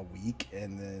 like, a week,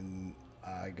 and then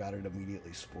I got it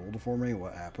immediately spoiled for me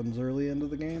what happens early into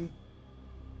the game.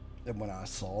 And when I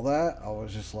saw that, I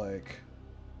was just like,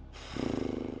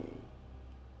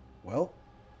 well,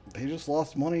 they just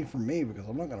lost money from me because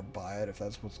I'm not going to buy it if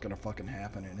that's what's going to fucking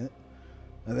happen in it.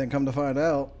 And then come to find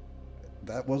out,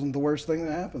 that wasn't the worst thing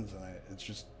that happens in it. It's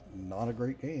just not a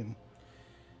great game.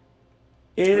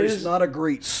 It's not a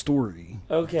great story.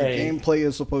 Okay. The gameplay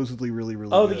is supposedly really, really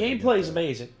good. The gameplay is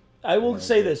amazing. I will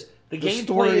say this. The gameplay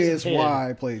story is 10. why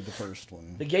I played the first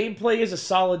one. The gameplay is a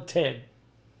solid 10.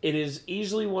 It is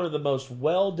easily one of the most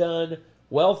well done,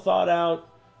 well thought out,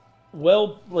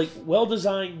 well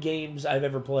designed games I've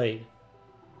ever played.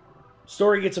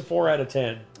 Story gets a 4 out of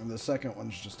 10. And the second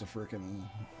one's just a freaking,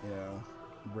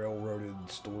 railroaded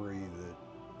story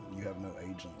that you have no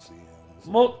agency in.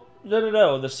 So. Well,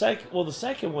 no. The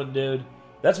second one, dude,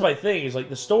 that's my thing, is like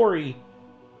the story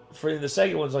for the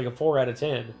second one's like a 4 out of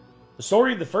 10. The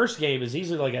story of the first game is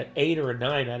easily like an 8 or a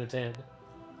 9 out of 10.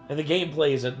 And the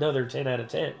gameplay is another 10 out of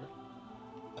 10.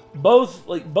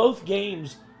 Both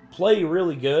games play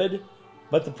really good,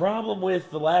 but the problem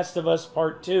with The Last of Us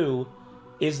Part 2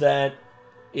 is that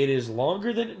it is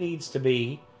longer than it needs to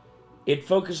be. It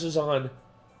focuses on...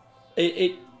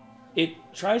 It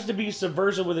tries to be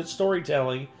subversive with its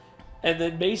storytelling, and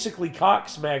then basically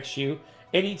cocksmacks you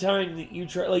anytime that you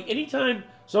try... anytime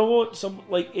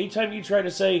you try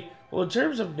to say, well, in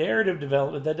terms of narrative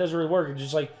development, that doesn't really work. It's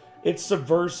just like, it's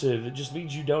subversive. It just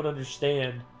means you don't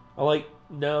understand. I'm like,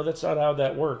 no, that's not how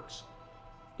that works.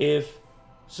 If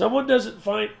someone doesn't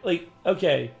find,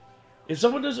 if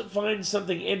someone doesn't find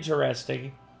something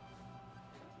interesting,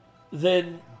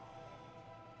 then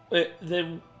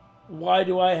why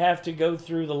do I have to go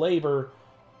through the labor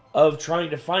of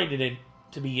trying to find it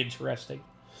to be interesting?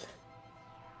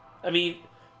 I mean,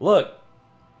 look,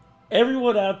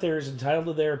 everyone out there is entitled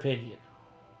to their opinion,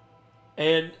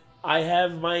 and I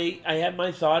have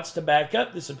my thoughts to back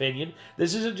up this opinion.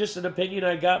 This isn't just an opinion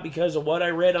I got because of what I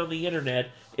read on the internet.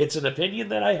 It's an opinion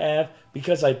that I have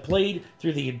because I played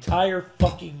through the entire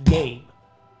fucking game.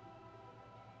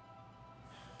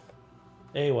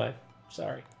 Anyway,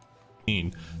 sorry.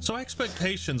 So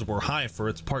expectations were high for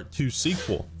its Part 2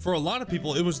 sequel. For a lot of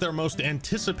people, it was their most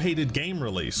anticipated game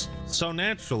release. So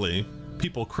naturally,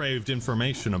 people craved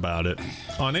information about it.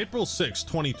 On April 6,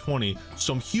 2020,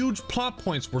 some huge plot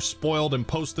points were spoiled and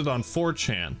posted on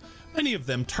 4chan. Many of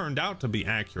them turned out to be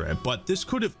accurate, but this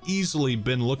could have easily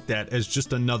been looked at as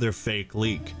just another fake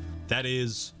leak. That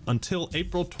is, until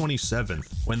April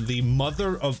 27th, when the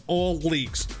mother of all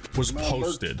leaks was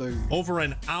posted. Over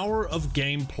an hour of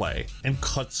gameplay and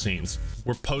cutscenes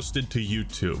were posted to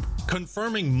YouTube,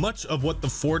 confirming much of what the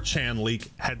 4chan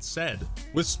leak had said.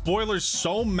 With spoilers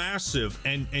so massive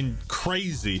and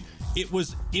crazy, it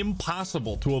was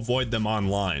impossible to avoid them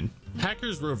online.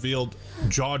 Hackers revealed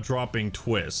jaw-dropping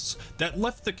twists that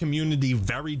left the community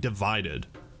very divided.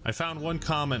 I found one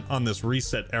comment on this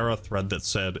Reset Era thread that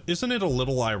said, "Isn't it a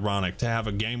little ironic to have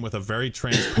a game with a very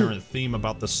transparent theme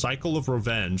about the cycle of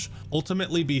revenge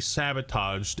ultimately be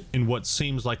sabotaged in what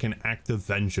seems like an act of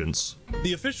vengeance?"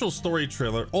 The official story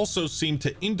trailer also seemed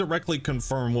to indirectly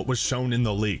confirm what was shown in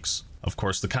the leaks. Of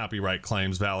course, the copyright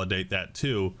claims validate that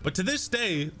too, but to this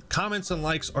day, comments and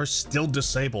likes are still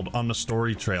disabled on the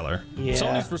story trailer. Yeah.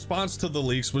 Sony's response to the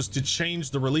leaks was to change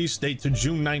the release date to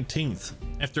June 19th,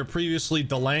 after previously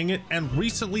delaying it and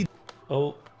recently—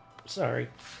 Oh, sorry.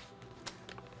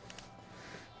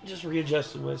 Just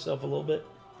readjusting myself a little bit.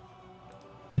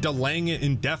 delaying it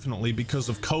indefinitely because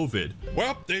of COVID.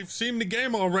 Well, they've seen the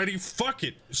game already, fuck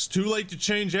it. It's too late to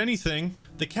change anything.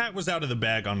 The cat was out of the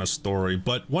bag on the story,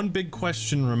 but one big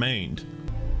question remained.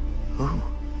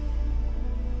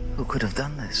 Who could have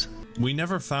done this? We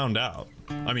never found out.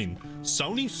 I mean,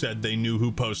 Sony said they knew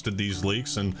who posted these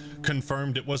leaks and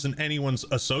confirmed it wasn't anyone's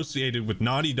associated with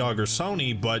Naughty Dog or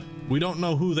Sony, but we don't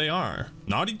know who they are.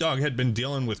 Naughty Dog had been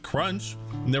dealing with crunch,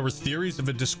 and there were theories of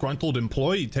a disgruntled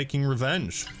employee taking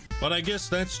revenge. But I guess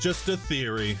that's just a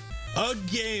theory. A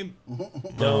game.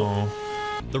 No.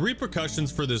 The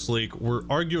repercussions for this leak were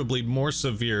arguably more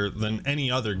severe than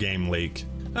any other game leak.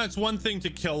 That's one thing to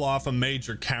kill off a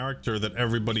major character that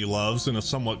everybody loves in a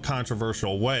somewhat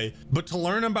controversial way, but to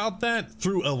learn about that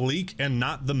through a leak and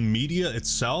not the media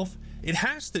itself, it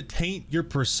has to taint your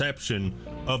perception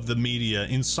of the media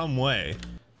in some way.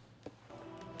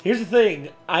 Here's the thing,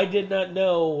 I did not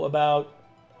know about...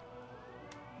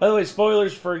 By the way,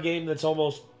 spoilers for a game that's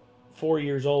almost 4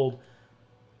 years old.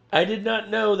 I did not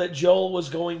know that Joel was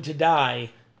going to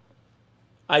die.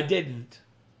 I didn't.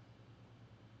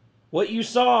 What you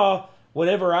saw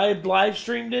whenever I live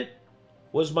streamed it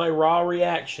was my raw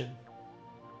reaction.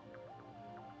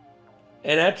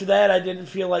 And after that, I didn't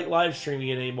feel like live streaming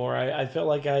it anymore. I felt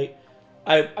like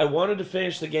I wanted to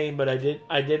finish the game, but I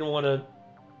didn't want to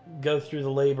go through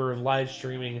the labor of live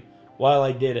streaming while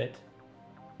I did it.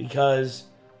 Because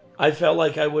I felt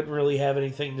like I wouldn't really have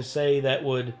anything to say that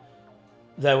would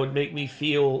make me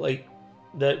feel like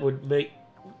that would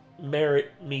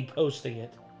merit me posting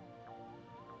it.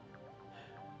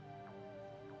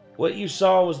 What you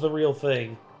saw was the real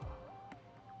thing.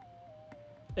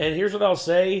 And here's what I'll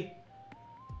say.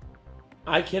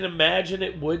 I can imagine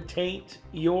it would taint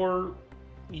your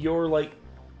like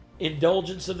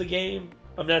indulgence of the game.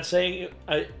 I'm not saying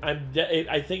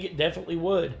I think it definitely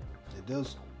would. It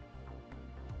does.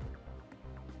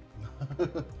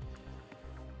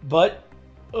 But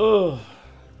ugh.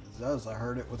 It does. I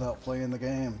heard it without playing the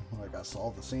game. Like I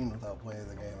saw the scene without playing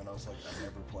the game and I was like, I'm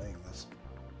never playing this.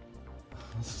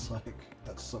 It's like,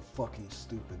 that's so fucking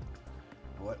stupid.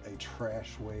 What a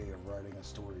trash way of writing a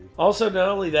story. Also, not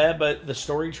only that, but the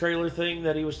story trailer thing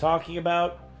that he was talking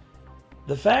about,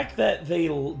 the fact that they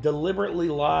deliberately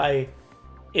lie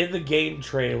in the game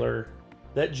trailer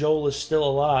that Joel is still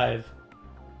alive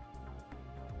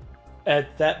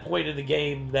at that point in the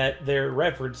game that they're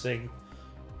referencing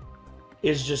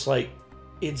is just like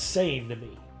insane to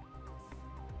me.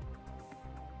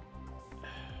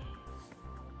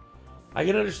 I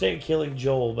can understand killing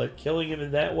Joel, but killing him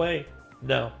in that way?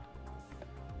 No.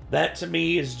 That to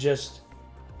me is just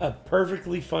a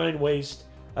perfectly fine waste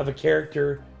of a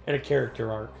character and a character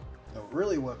arc. No,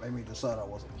 really what made me decide I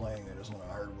wasn't playing it is when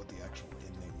I heard what the actual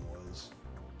ending was.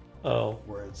 Oh.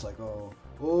 Where it's like, oh,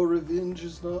 revenge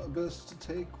is not best to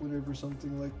take whenever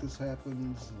something like this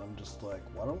happens. And I'm just like,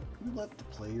 why don't you let the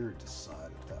player decide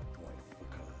at that point?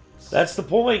 Because that's the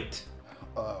point.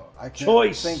 I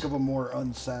can't think of a more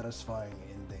unsatisfying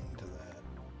ending to that.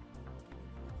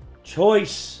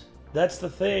 Choice. That's the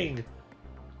thing.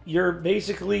 You're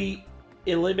basically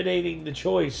eliminating the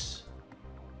choice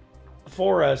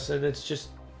for us, and it's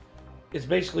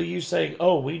basically you saying,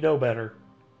 oh, we know better.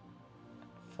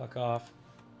 Fuck off.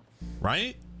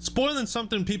 Right? Spoiling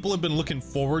something people have been looking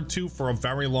forward to for a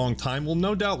very long time will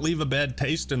no doubt leave a bad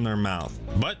taste in their mouth.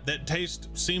 But that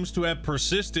taste seems to have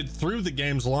persisted through the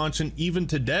game's launch and even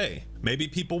today. Maybe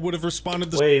people would have responded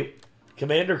this— Wait,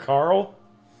 Commander Carl?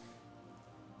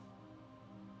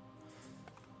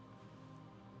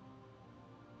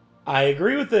 I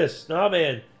agree with this. Nah,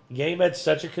 man. The game had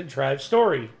such a contrived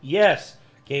story. Yes.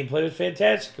 Gameplay was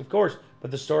fantastic, of course. But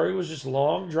the story was just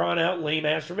long, drawn-out,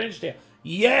 lame-ass revenge tale.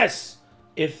 Yes!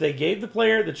 If they gave the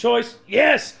player the choice,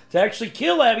 yes, to actually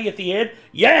kill Abby at the end,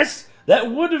 yes, that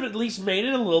would have at least made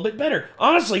it a little bit better.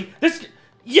 Honestly,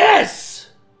 yes!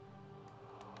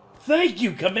 Thank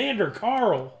you, Commander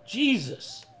Carl.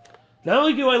 Jesus. Not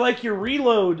only do I like your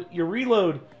tactical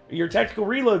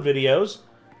reload videos,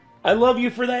 I love you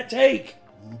for that take.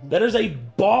 That is a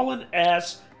ballin'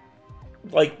 ass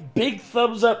like, big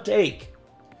thumbs up take.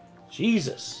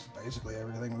 Jesus. Basically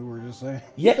everything we were just saying.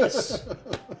 Yes.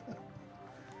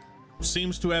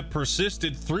 Seems to have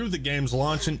persisted through the game's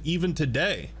launch and even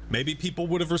today. Maybe people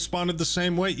would have responded the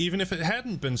same way even if it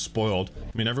hadn't been spoiled.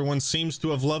 I mean, everyone seems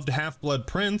to have loved Half-Blood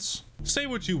Prince. Say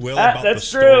what you will about the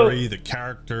story, the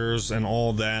characters, and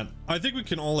all that. I think we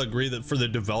can all agree that for the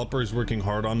developers working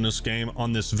hard on this game,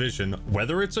 on this vision,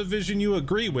 whether it's a vision you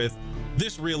agree with,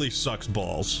 this really sucks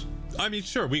balls. I mean,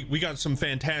 sure, we got some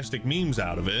fantastic memes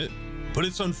out of it, but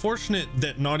it's unfortunate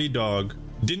that Naughty Dog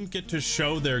didn't get to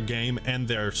show their game and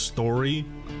their story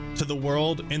to the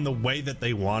world in the way that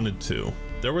they wanted to.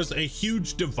 There was a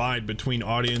huge divide between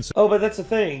audience. Oh, but that's the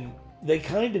thing. They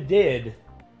kind of did.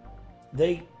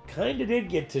 They kind of did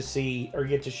get to see or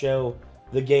get to show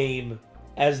the game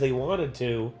as they wanted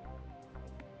to.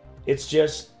 It's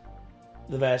just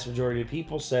the vast majority of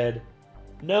people said,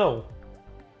 no,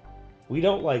 we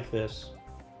don't like this.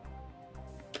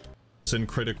 And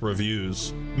critic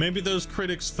reviews. Maybe those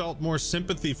critics felt more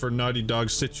sympathy for Naughty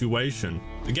Dog's situation.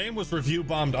 The game was review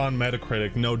bombed on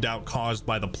Metacritic, no doubt caused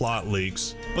by the plot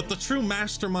leaks. But the true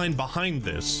mastermind behind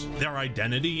this, their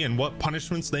identity and what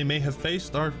punishments they may have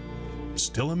faced are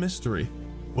still a mystery.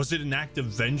 Was it an act of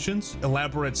vengeance,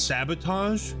 elaborate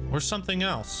sabotage, or something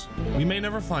else? We may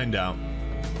never find out.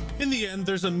 In the end,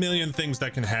 there's a million things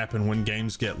that can happen when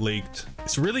games get leaked.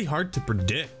 It's really hard to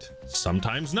predict.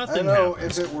 Sometimes nothing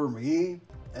happens. If it were me,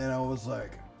 and I was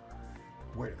like,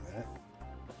 wait a minute,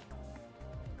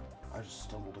 I just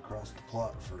stumbled across the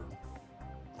plot for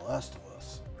The Last of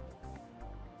Us.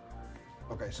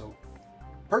 Okay, so,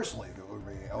 personally, if it were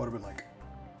me, I would have been like,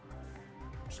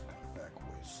 I'm just going to back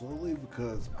away slowly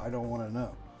because I don't want to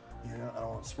know. You know, I don't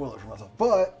want to spoil it for myself.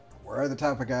 But we're the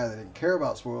type of guy that didn't care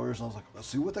about spoilers, and I was like, let's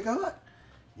see what they got,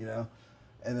 you know?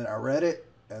 And then I read it,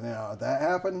 and then that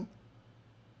happened.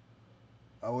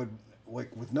 I would,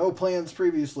 like, with no plans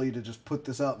previously to just put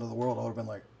this out into the world, I would have been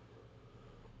like,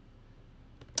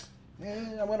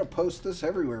 yeah, I'm going to post this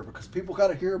everywhere because people got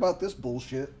to hear about this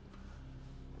bullshit.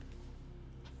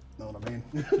 Know what I mean?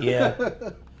 Yeah.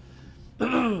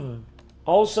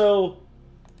 Also,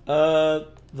 The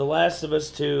Last of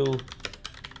Us 2.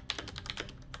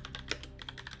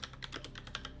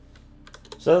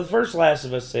 So the first Last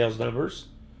of Us sales numbers,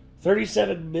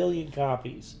 37 million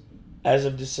copies as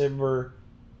of December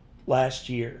last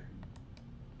year.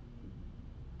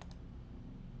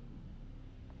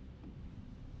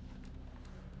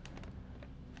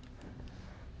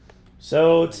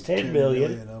 So it's 10 million.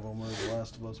 10 million of them were The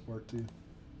Last of Us Part 2.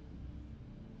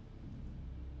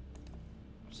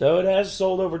 So it has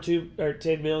sold over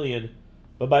 10 million,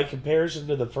 but by comparison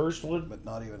to the first one, but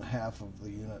not even half of the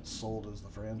units sold as the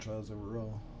franchise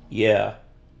overall. Yeah.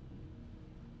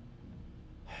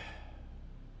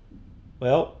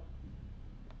 Well,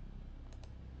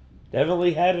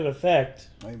 definitely had an effect.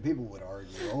 I mean, people would argue,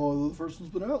 oh, the first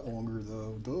one's been out longer,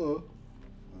 though. Duh.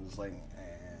 And it's like,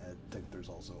 I think there's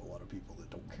also a lot of people that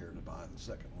don't care to buy the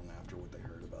second one after what they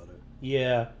heard about it.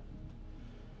 Yeah.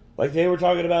 Like they were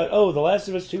talking about, oh, The Last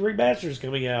of Us 2 Remastered is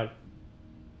coming out.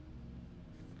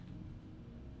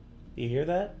 You hear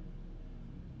that?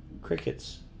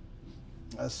 Crickets.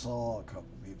 I saw a couple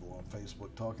people on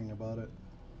Facebook talking about it,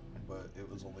 but it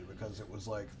was only because it was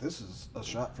like, this is a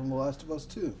shot from The Last of Us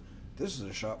 2. This is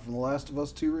a shot from The Last of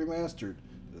Us 2 Remastered.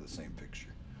 They're the same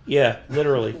picture. Yeah,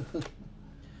 literally.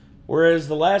 Whereas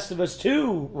The Last of Us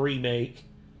 2 remake,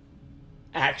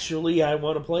 actually I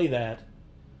want to play that.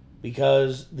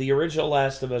 Because the original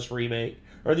Last of Us remake,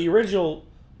 or the original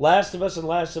Last of Us and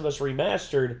Last of Us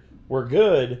Remastered were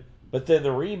good, but then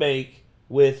the remake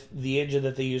with the engine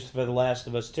that they used for The Last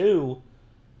of Us 2,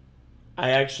 I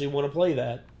actually want to play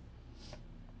that.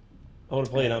 I want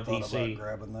to play it on PC. About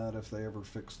grabbing that if they ever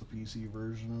fix the PC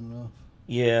version enough.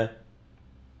 Yeah.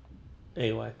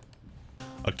 Anyway.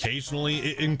 Occasionally,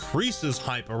 it increases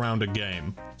hype around a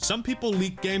game. Some people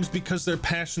leak games because they're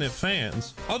passionate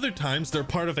fans. Other times, they're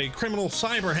part of a criminal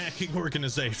cyber hacking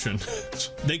organization.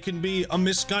 They can be a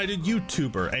misguided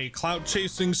YouTuber, a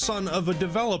clout-chasing son of a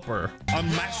developer, a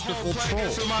masterful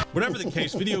troll. Whatever the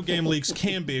case, video game leaks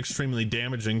can be extremely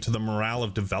damaging to the morale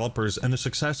of developers and the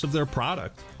success of their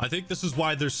product. I think this is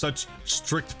why there's such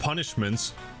strict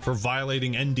punishments for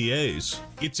violating NDAs.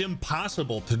 It's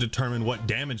impossible to determine what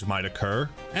damage might occur,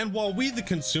 and while we the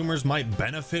consumers might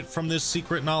benefit from this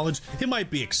secret knowledge, it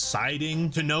might be exciting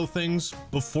to know things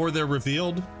before they're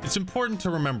revealed. It's important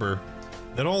to remember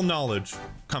that all knowledge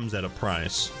comes at a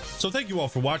price. So thank you all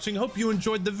for watching. Hope you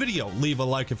enjoyed the video. Leave a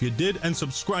like if you did, and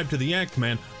subscribe to the Act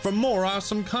Man for more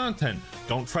awesome content.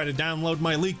 Don't try to download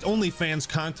my leaked OnlyFans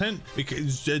content,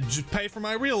 because just pay for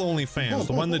my real OnlyFans,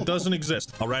 the one that doesn't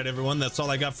exist. All right, everyone, that's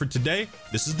all I got for today.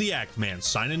 This is the Act Man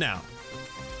signing out.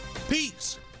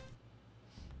 Peace.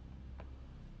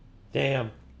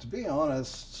 Damn. To be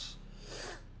honest,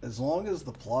 as long as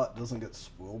the plot doesn't get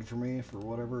spoiled for me for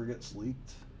whatever gets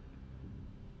leaked,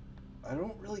 I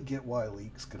don't really get why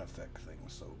leaks can affect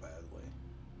things so badly.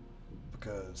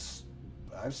 Because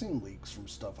I've seen leaks from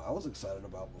stuff I was excited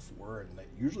about before, and it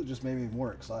usually just made me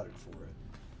more excited for it.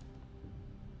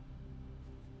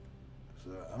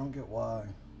 So I don't get why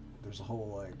there's a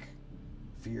whole, like,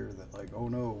 fear that, like, oh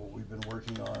no, we've been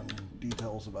working on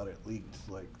details about it leaked,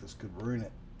 like, this could ruin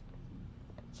it.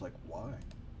 It's like, why?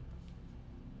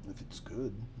 If it's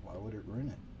good, why would it ruin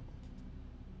it?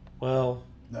 Well...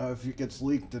 Now, if it gets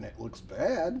leaked and it looks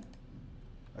bad,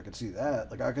 I could see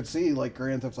that. Like, I could see, like,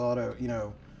 Grand Theft Auto, you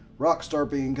know,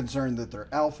 Rockstar being concerned that their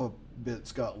alpha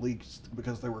bits got leaked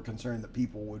because they were concerned that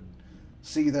people would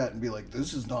see that and be like,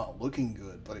 this is not looking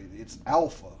good, but it's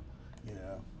alpha, you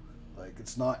know? Like,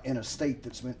 it's not in a state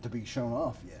that's meant to be shown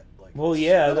off yet. Like, well,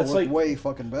 yeah, that's like way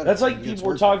fucking better. That's like people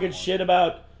were talking shit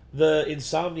about the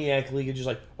Insomniac League and just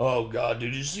like, oh god,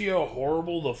 did you see how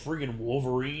horrible the friggin'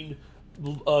 Wolverine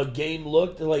game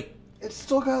looked? Like, it's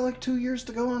still got like 2 years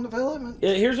to go on development.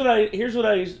 Here's what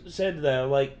I said to them.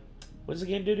 Like, when's the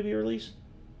game due to be released?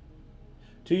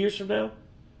 2 years from now?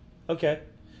 Okay.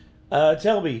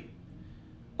 Tell me,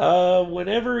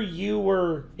 whenever you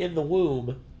were in the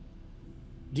womb,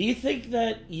 do you think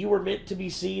that you were meant to be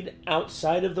seen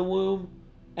outside of the womb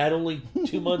at only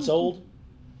 2 months old?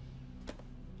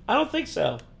 I don't think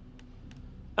so.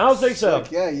 I don't think so.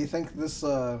 Like, yeah, you think this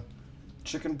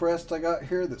chicken breast I got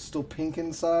here that's still pink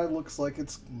inside looks like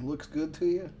looks good to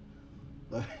you?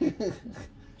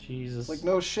 Jesus. Like,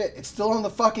 no shit, it's still in the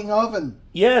fucking oven.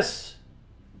 Yes.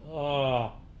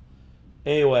 Oh.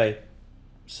 Anyway,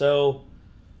 so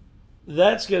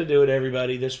that's gonna do it,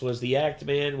 everybody. This was the Act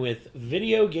Man with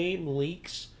video game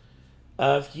leaks.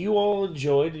 If you all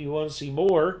enjoyed and you want to see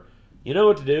more, you know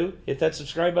what to do. Hit that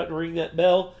subscribe button, ring that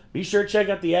bell. Be sure to check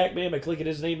out the Act Man by clicking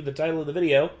his name in the title of the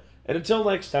video. And until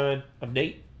next time, I'm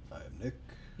Nate. I'm Nick.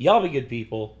 Y'all be good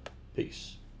people.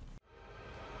 Peace.